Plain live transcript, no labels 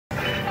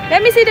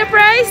Let me see the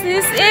price.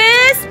 This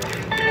is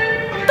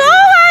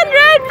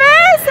 200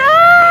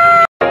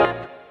 pesos!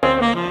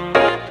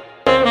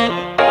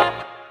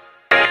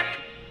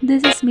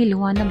 This is me,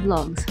 Louana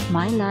Vlogs.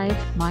 My life,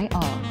 my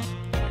all.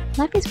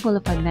 Life is full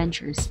of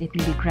adventures. It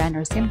may be grand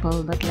or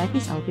simple, but life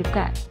is all we've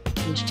got.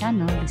 This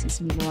channel, This Is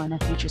Me, Louana,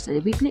 features a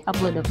weekly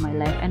upload of my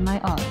life and my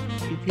all.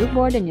 If you feel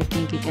bored and you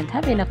think you can't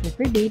have enough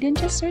every day, then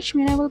just search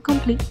me and I will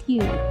complete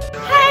you.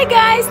 Hi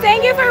guys!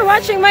 Thank you for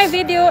watching my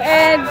video,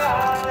 and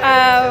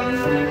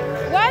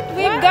what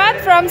we've got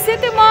from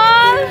City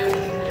Mall.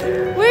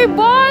 We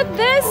bought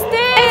this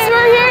thing.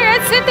 We're here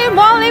at City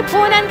Mall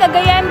IPONAN,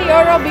 Cagayan de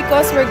Oro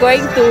because we're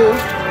going to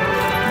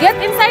get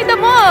inside the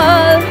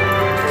mall.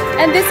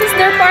 And this is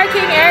their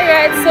parking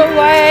area. It's so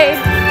wide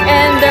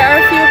and there are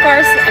few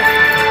cars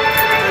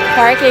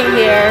parking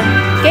here.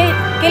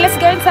 Okay, let's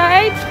go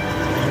inside.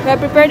 We have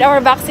prepared our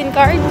vaccine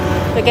card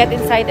to get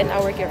inside and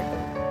our QR code.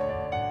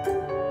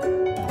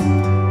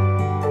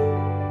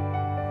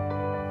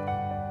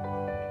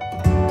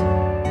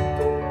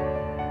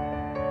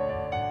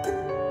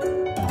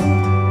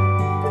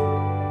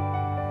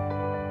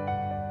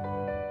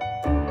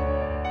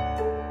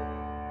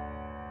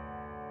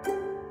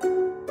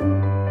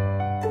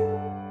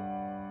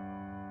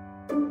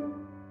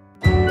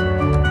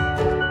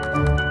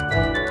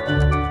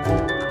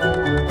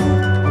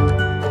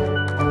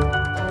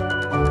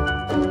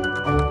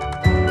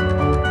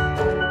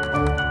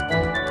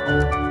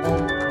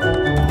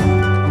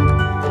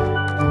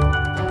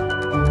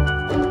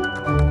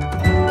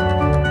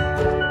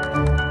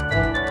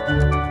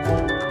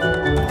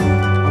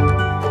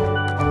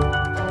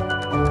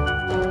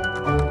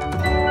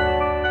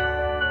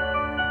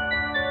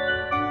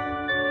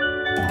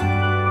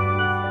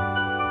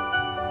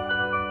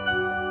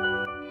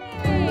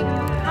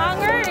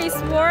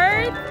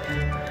 Worth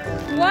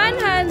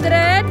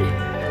 100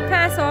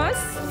 pesos,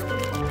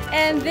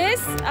 and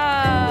this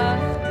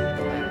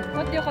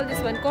what do you call this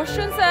one,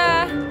 cushion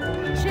sa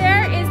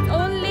chair is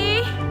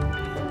only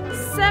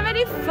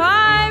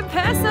 75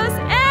 pesos,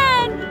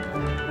 and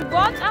we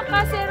bought a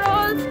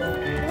casserole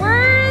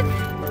worth,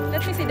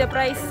 let me see the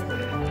price,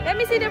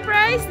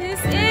 this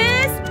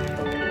is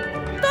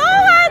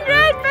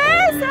 200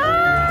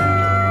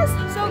 pesos.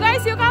 So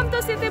guys, you come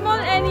to City Mall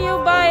and you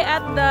buy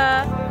at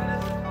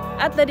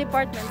the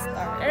department store.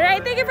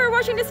 Alright, thank you for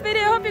watching this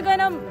video. Hope you're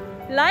gonna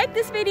like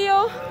this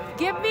video.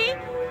 Give me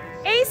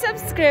a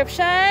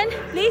subscription.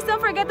 Please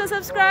don't forget to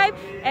subscribe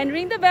and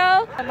ring the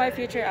bell for my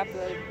future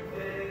upload.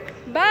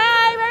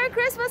 Bye! Merry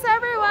Christmas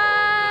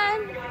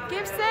everyone!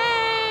 Keep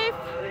safe!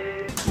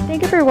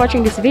 Thank you for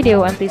watching this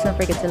video, and please don't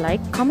forget to like,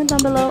 comment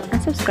down below,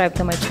 and subscribe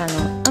to my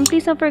channel. And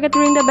please don't forget to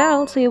ring the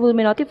bell so you will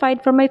be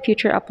notified for my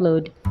future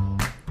upload.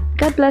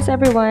 God bless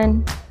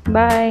everyone.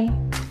 Bye!